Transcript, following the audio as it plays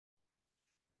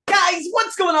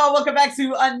What's going on? Welcome back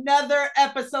to another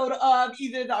episode of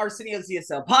either the Arsenio's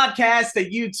ESL podcast, the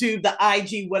YouTube, the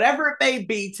IG, whatever it may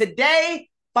be. Today,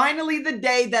 finally the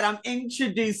day that I'm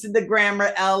introducing the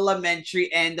grammar,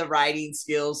 elementary, and the writing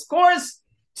skills course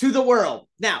to the world.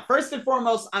 Now, first and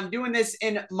foremost, I'm doing this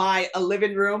in my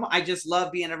living room. I just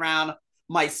love being around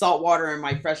my saltwater and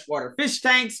my freshwater fish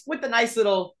tanks with a nice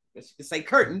little, I guess you could say,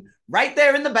 curtain right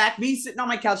there in the back. Me sitting on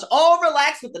my couch, all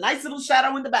relaxed with a nice little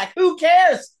shadow in the back. Who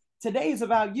cares? Today is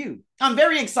about you. I'm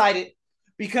very excited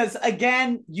because,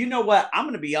 again, you know what? I'm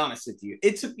going to be honest with you.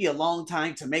 It took me a long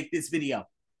time to make this video,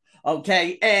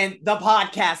 okay? And the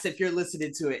podcast, if you're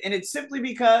listening to it. And it's simply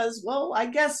because, well, I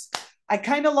guess I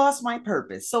kind of lost my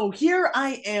purpose. So here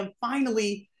I am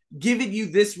finally giving you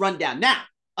this rundown. Now,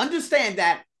 understand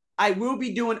that I will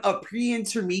be doing a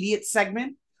pre-intermediate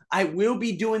segment. I will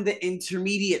be doing the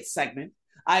intermediate segment.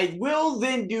 I will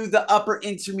then do the upper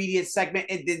intermediate segment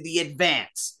and then the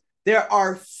advanced. There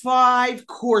are 5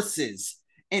 courses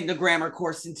in the grammar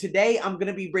course, and today I'm going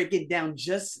to be breaking down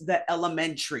just the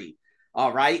elementary,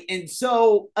 all right? And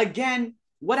so, again,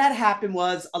 what had happened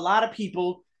was a lot of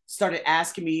people started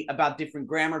asking me about different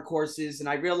grammar courses, and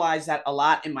I realized that a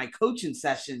lot in my coaching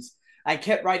sessions, I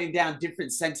kept writing down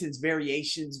different sentence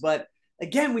variations, but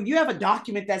again, when you have a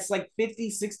document that's like 50,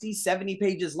 60, 70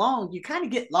 pages long, you kind of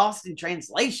get lost in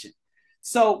translation.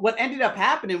 So what ended up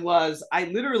happening was I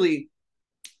literally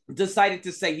decided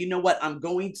to say, you know what, I'm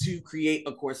going to create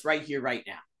a course right here, right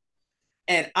now.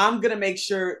 And I'm going to make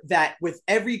sure that with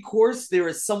every course, there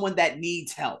is someone that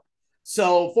needs help.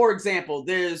 So, for example,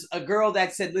 there's a girl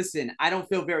that said, listen, I don't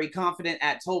feel very confident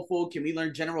at TOEFL. Can we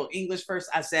learn general English first?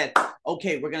 I said,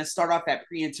 okay, we're going to start off at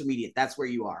pre-intermediate. That's where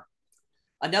you are.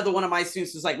 Another one of my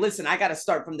students was like, listen, I got to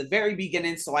start from the very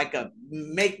beginning so I could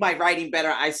make my writing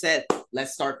better. I said,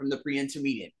 let's start from the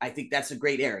pre-intermediate. I think that's a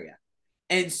great area.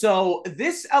 And so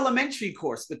this elementary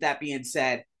course, with that being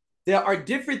said, there are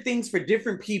different things for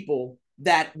different people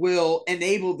that will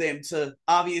enable them to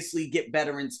obviously get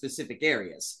better in specific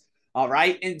areas. All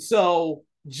right. And so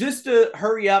just to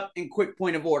hurry up in quick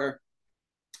point of order,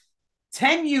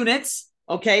 10 units,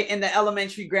 okay, in the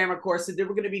elementary grammar course. And then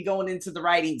we're going to be going into the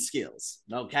writing skills.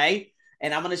 Okay.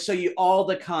 And I'm going to show you all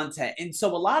the content. And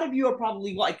so a lot of you are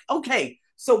probably like, okay,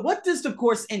 so what does the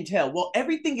course entail? Well,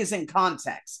 everything is in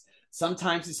context.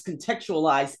 Sometimes it's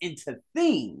contextualized into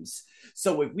themes.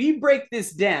 So if we break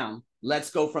this down,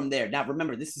 let's go from there. Now,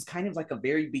 remember, this is kind of like a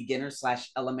very beginner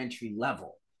 / elementary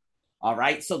level. All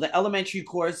right. So the elementary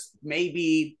course may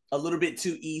be a little bit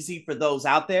too easy for those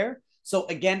out there. So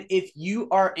again, if you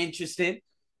are interested,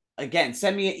 again,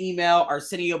 send me an email,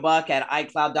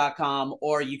 arseniobuck@icloud.com,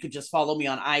 or you could just follow me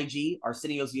on IG,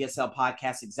 Arsenio's ESL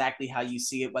podcast, exactly how you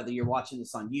see it, whether you're watching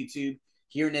this on YouTube,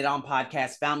 hearing it on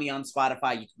podcast, found me on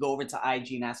Spotify. You can go over to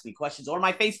IG and ask me questions, or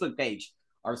my Facebook page,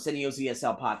 Arsenio's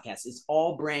ESL podcast. It's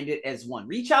all branded as one.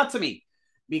 Reach out to me,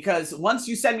 because once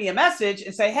you send me a message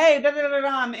and say, hey,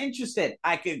 I'm interested,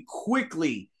 I can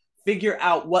quickly figure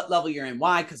out what level you're in.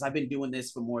 Why? Because I've been doing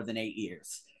this for more than 8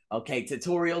 years. Okay,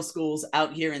 tutorial schools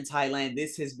out here in Thailand,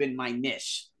 this has been my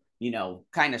niche, you know,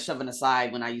 kind of shoving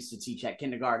aside when I used to teach at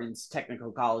kindergartens,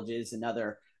 technical colleges, and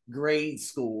other grade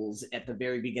schools at the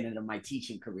very beginning of my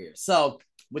teaching career. So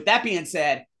with that being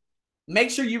said, make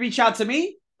sure you reach out to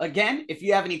me. Again, if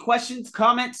you have any questions,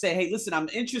 comments, say, hey, listen, I'm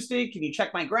interested. Can you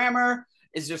check my grammar?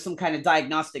 Is there some kind of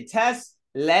diagnostic test?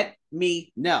 Let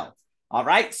me know. All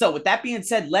right. So with that being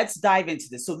said, let's dive into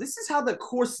this. So this is how the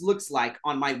course looks like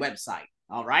on my website.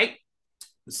 All right.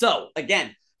 So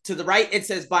again, to the right, it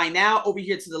says by now. Over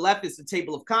here to the left is the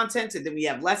table of contents. And then we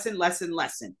have lesson, lesson,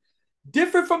 lesson.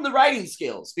 Different from the writing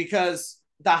skills, because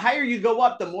the higher you go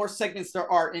up, the more segments there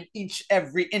are in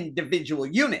every individual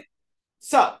unit.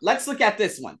 So let's look at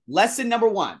this one. Lesson number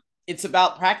 1. It's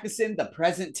about practicing the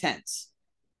present tense.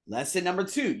 Lesson number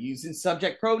 2, using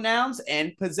subject pronouns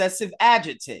and possessive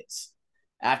adjectives.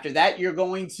 After that, you're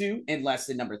going to, in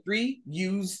lesson number 3,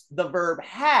 use the verb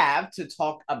have to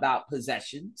talk about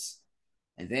possessions.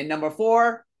 And then number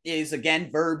 4 is,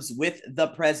 again, verbs with the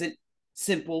present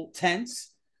simple tense.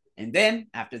 And then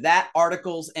after that,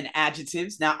 articles and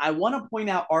adjectives. Now, I want to point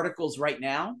out articles right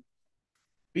now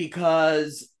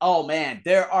because, oh man,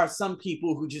 there are some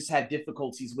people who just have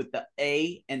difficulties with the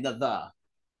a and the,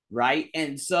 right?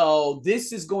 And so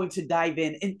this is going to dive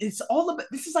in, and it's all about,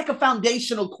 this is like a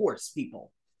foundational course,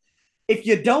 people. If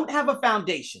you don't have a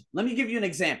foundation, let me give you an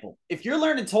example. If you're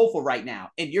learning TOEFL right now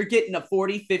and you're getting a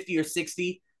 40, 50, or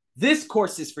 60, this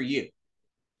course is for you,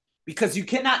 because you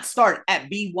cannot start at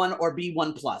B1 or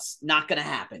B1 plus. Not going to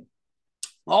happen.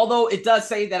 Although it does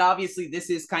say that obviously this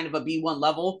is kind of a B1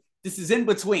 level, this is in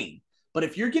between. But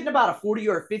if you're getting about a 40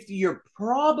 or a 50, you're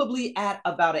probably at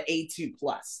about an A2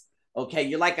 plus. Okay,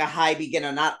 you're like a high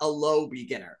beginner, not a low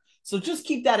beginner. So just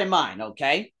keep that in mind,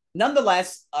 okay?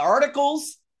 Nonetheless,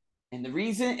 articles, and the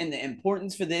reason and the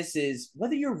importance for this is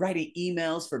whether you're writing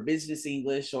emails for business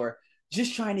English or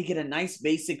just trying to get a nice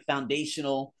basic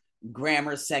foundational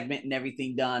grammar segment and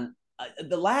everything done,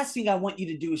 the last thing I want you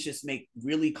to do is just make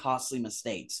really costly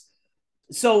mistakes.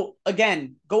 So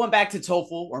again, going back to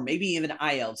TOEFL or maybe even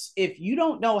IELTS, if you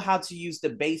don't know how to use the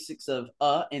basics of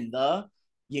and the,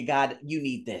 you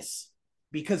need this.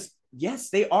 Because yes,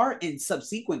 they are in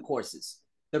subsequent courses,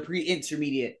 the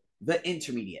pre-intermediate, the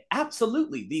intermediate.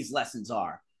 Absolutely, these lessons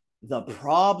are. The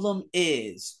problem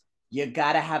is you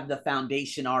got to have the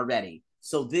foundation already.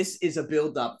 So this is a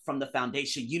build up from the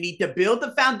foundation. You need to build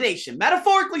the foundation,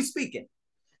 metaphorically speaking.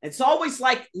 It's always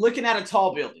like looking at a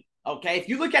tall building. Okay, if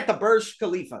you look at the Burj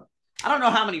Khalifa, I don't know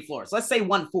how many floors. Let's say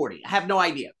 140. I have no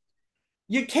idea.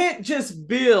 You can't just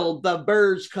build the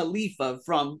Burj Khalifa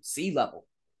from sea level,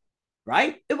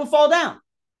 right? It will fall down.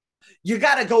 You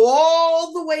got to go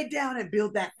all the way down and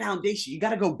build that foundation. You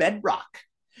got to go bedrock.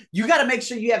 You got to make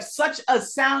sure you have such a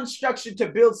sound structure to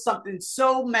build something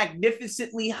so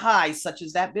magnificently high, such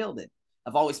as that building.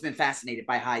 I've always been fascinated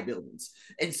by high buildings.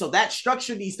 And so that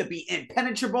structure needs to be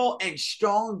impenetrable and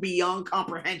strong beyond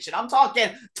comprehension. I'm talking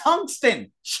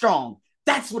tungsten strong.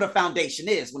 That's what a foundation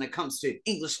is when it comes to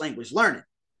English language learning.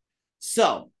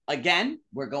 So again,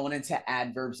 we're going into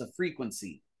adverbs of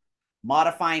frequency,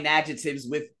 modifying adjectives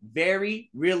with very,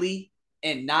 really,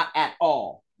 and not at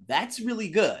all. That's really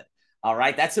good. All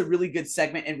right. That's a really good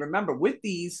segment. And remember, with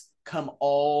these come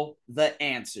all the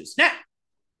answers. Now,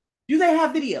 do they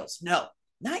have videos? No,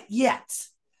 not yet.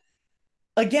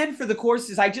 Again, for the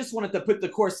courses, I just wanted to put the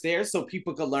course there so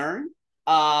people could learn.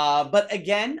 But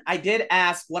again, I did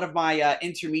ask one of my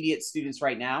intermediate students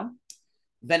right now,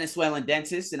 Venezuelan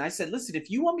dentist, and I said, listen, if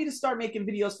you want me to start making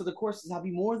videos for the courses, I'll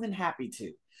be more than happy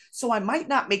to. So I might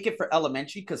not make it for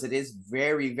elementary because it is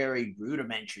very, very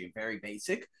rudimentary, very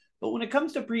basic. But when it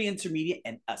comes to pre-intermediate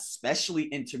and especially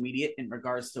intermediate in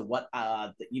regards to what,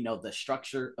 the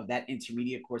structure of that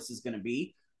intermediate course is going to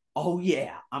be, oh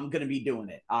yeah, I'm going to be doing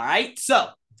it. All right. So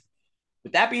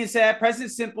with that being said, present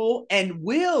simple and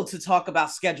will to talk about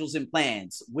schedules and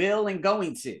plans, will and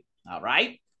going to. All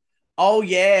right. Oh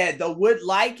yeah, the would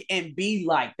like and be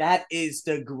like. That is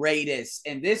the greatest.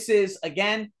 And this is,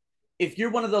 again, if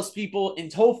you're one of those people in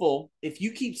TOEFL, if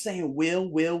you keep saying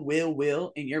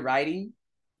will in your writing,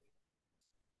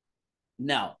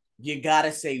 no, you got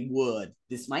to say would.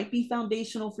 This might be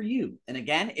foundational for you. And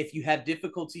again, if you have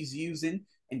difficulties using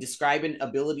and describing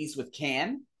abilities with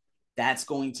can, that's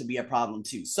going to be a problem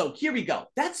too. So here we go.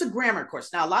 That's a grammar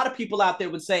course. Now, a lot of people out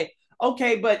there would say,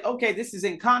 okay, this is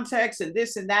in context and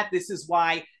this and that. This is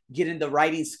why getting the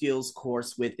writing skills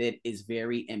course with it is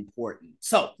very important.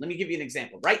 So let me give you an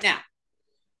example. Right now,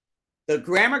 the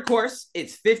grammar course,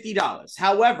 it's $50.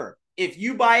 However, if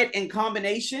you buy it in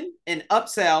combination and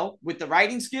upsell with the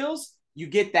writing skills, you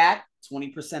get that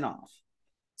 20% off.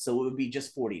 So it would be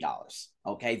just $40.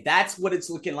 Okay, that's what it's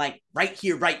looking like right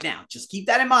here, right now. Just keep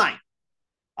that in mind.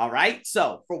 All right,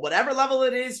 so for whatever level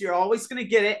it is, you're always going to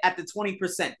get it at the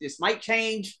 20%. This might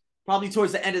change probably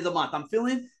towards the end of the month.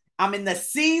 I'm in the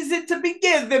season to be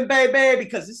giving, baby,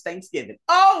 because it's Thanksgiving.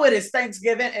 Oh, it is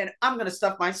Thanksgiving, and I'm going to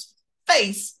stuff my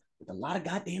face with a lot of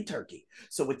goddamn turkey.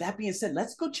 So with that being said,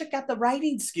 let's go check out the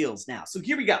writing skills now. So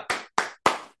here we go.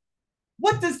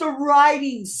 What does the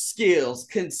writing skills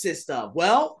consist of?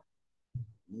 Well,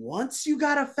 once you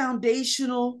got a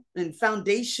foundation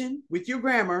with your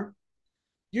grammar,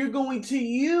 you're going to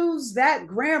use that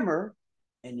grammar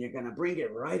and you're going to bring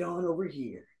it right on over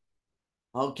here.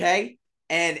 Okay?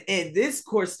 And in this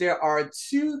course, there are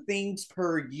 2 things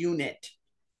per unit.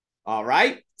 All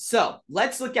right? So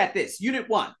let's look at this. Unit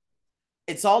 1.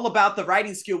 It's all about the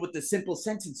writing skill with the simple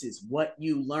sentences, what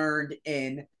you learned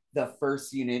in the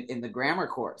first unit in the grammar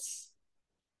course.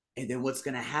 And then what's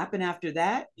going to happen after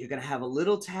that? You're going to have a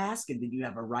little task, and then you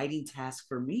have a writing task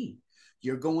for me.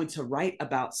 You're going to write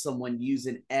about someone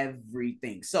using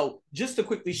everything. So just to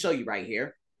quickly show you right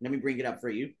here, let me bring it up for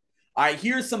you. All right,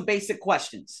 here's some basic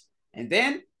questions. And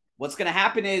then what's going to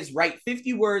happen is write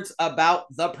 50 words about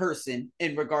the person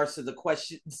in regards to the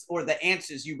questions or the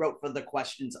answers you wrote for the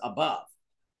questions above.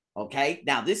 Okay,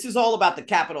 now this is all about the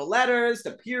capital letters,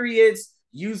 the periods,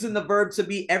 using the verb to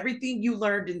be, everything you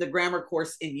learned in the grammar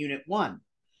course in Unit 1.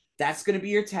 That's going to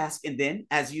be your task. And then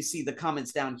as you see the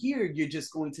comments down here, you're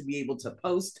just going to be able to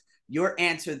post your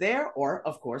answer there or,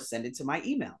 of course, send it to my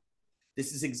email.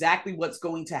 This is exactly what's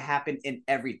going to happen in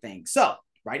everything. So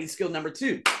writing skill number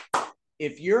 2.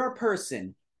 If you're a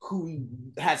person who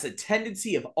has a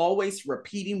tendency of always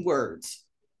repeating words,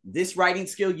 this writing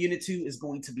skill unit 2 is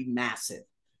going to be massive.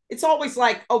 It's always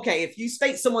like, okay, if you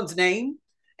state someone's name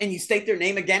and you state their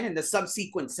name again in the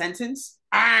subsequent sentence,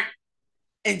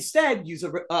 instead use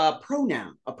a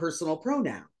pronoun, a personal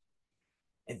pronoun.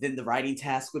 And then the writing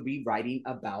task would be writing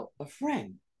about a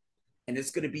friend. And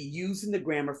it's going to be using the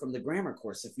grammar from the grammar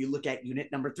course. If you look at unit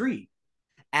number 3,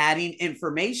 adding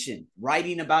information,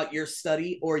 writing about your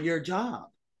study or your job.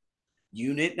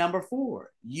 Unit number 4,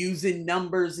 using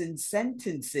numbers in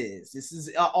sentences. This is,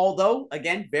 although,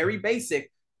 again, very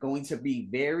basic, going to be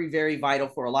very, very vital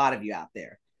for a lot of you out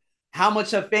there. How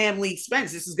much a family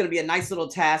spends. This is going to be a nice little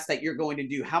task that you're going to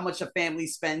do. How much a family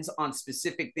spends on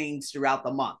specific things throughout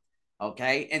the month.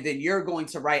 Okay. And then you're going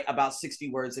to write about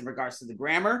 60 words in regards to the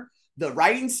grammar, the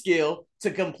writing skill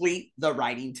to complete the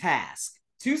writing task.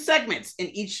 2 segments in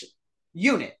each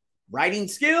unit, writing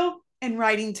skill and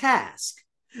writing task.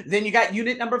 Then you got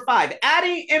unit number 5,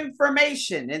 adding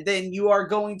information. And then you are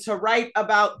going to write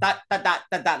about dot.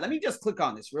 Let me just click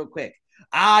on this real quick.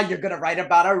 You're going to write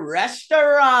about a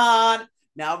restaurant.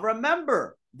 Now,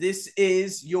 remember, this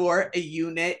is your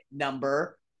unit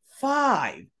number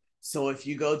 5. So if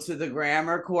you go to the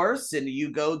grammar course and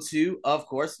you go to, of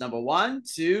course, number 1,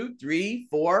 2, 3,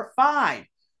 4, 5,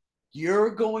 you're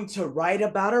going to write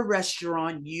about a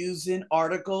restaurant using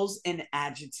articles and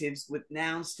adjectives with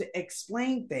nouns to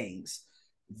explain things.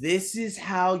 This is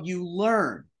how you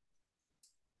learn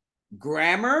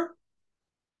grammar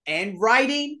and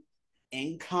writing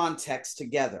in context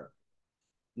together.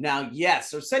 Now,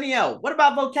 yes, Arsenio, what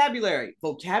about vocabulary?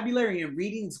 Vocabulary and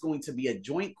reading is going to be a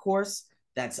joint course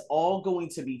that's all going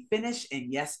to be finished.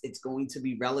 And yes, it's going to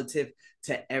be relative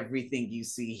to everything you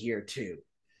see here too.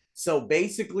 So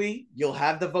basically, you'll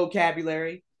have the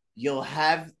vocabulary, you'll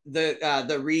have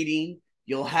the reading,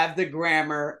 you'll have the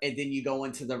grammar, and then you go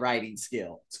into the writing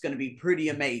skill. It's going to be pretty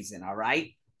amazing, all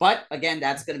right? But again,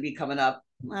 that's going to be coming up,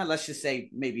 let's just say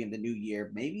maybe in the new year,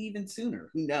 maybe even sooner.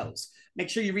 Who knows? Make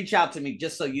sure you reach out to me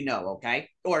just so you know, okay?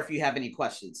 Or if you have any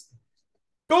questions.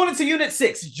 Going into Unit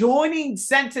 6, joining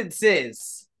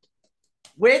sentences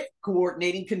with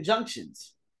coordinating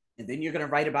conjunctions. And then you're going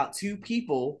to write about 2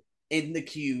 people in the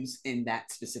cues in that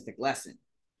specific lesson.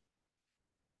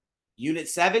 Unit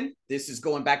 7, this is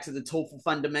going back to the TOEFL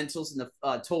fundamentals and the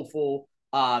TOEFL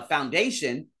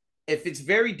foundation. If it's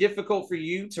very difficult for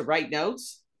you to write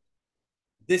notes,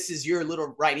 this is your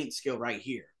little writing skill right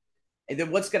here. And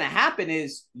then what's going to happen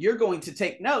is you're going to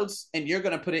take notes and you're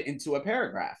going to put it into a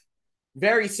paragraph.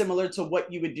 Very similar to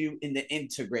what you would do in the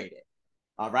integrated.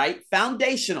 All right.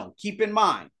 Foundational, keep in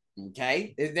mind.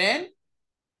 Okay. And then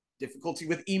difficulty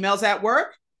with emails at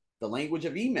work, the language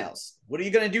of emails. What are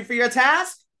you going to do for your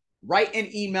task? Write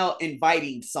an email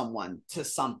inviting someone to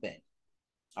something.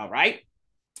 All right.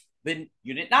 Then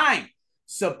Unit 9,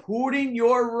 supporting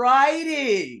your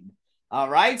writing. All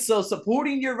right. So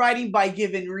supporting your writing by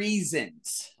giving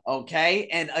reasons. Okay.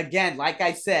 And again, like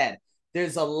I said,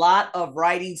 there's a lot of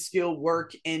writing skill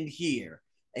work in here.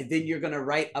 And then you're going to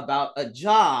write about a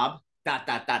job, ...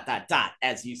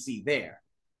 as you see there.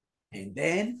 And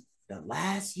then the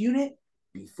last unit,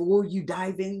 before you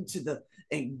dive into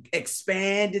and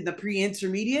expand in the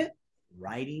pre-intermediate,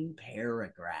 writing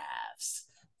paragraphs.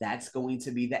 That's going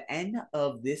to be the end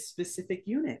of this specific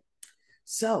unit.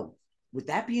 So with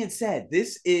that being said,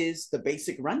 this is the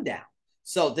basic rundown.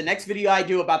 So the next video I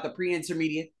do about the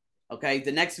pre-intermediate, okay,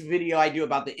 the next video I do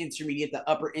about the intermediate, the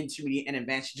upper intermediate, and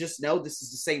advanced, just know this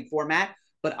is the same format,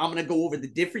 but I'm going to go over the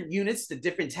different units, the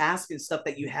different tasks and stuff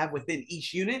that you have within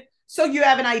each unit, so you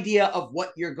have an idea of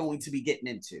what you're going to be getting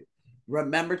into.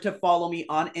 Remember to follow me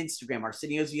on Instagram,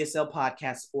 Arsenio's ESL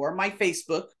Podcast, or my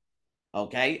Facebook,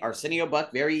 okay, Arsenio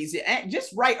Buck, very easy. And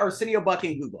just write Arsenio Buck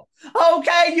in Google.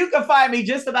 Okay, you can find me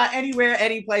just about anywhere,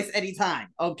 any place, anytime,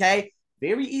 okay?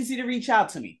 Very easy to reach out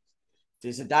to me. If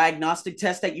there's a diagnostic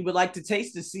test that you would like to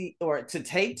take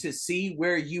to see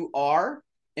where you are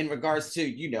in regards to,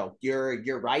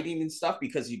 your writing and stuff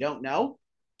because you don't know,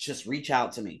 just reach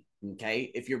out to me.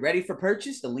 Okay. If you're ready for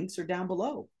purchase, the links are down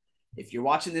below. If you're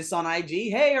watching this on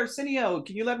IG, hey, Arsenio,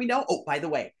 can you let me know? Oh, by the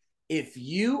way, if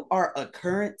you are a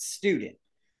current student,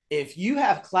 if you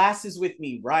have classes with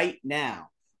me right now,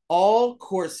 all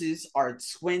courses are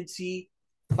 $25,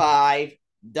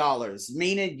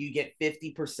 meaning you get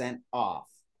 50% off.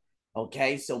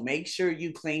 Okay. So make sure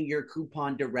you claim your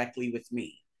coupon directly with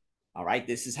me. All right.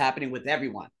 This is happening with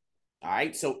everyone. All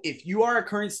right. So if you are a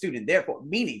current student, therefore,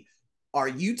 meaning, are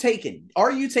you taking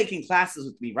classes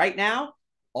with me right now?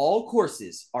 All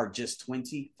courses are just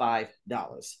 $25.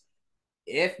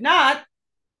 If not,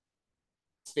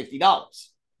 it's $50.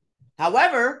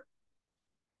 However,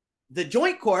 The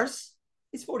joint course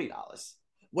is $40.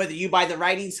 Whether you buy the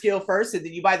writing skill first and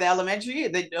then you buy the elementary,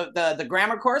 the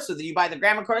grammar course, or then you buy the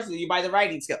grammar course and then you buy the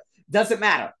writing skill. Doesn't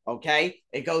matter, okay?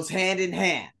 It goes hand in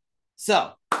hand.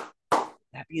 So,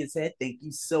 that being said, thank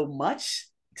you so much.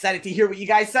 Excited to hear what you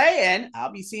guys say, and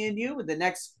I'll be seeing you with the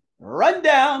next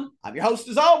rundown. I'm your host,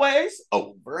 as always,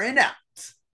 over and out.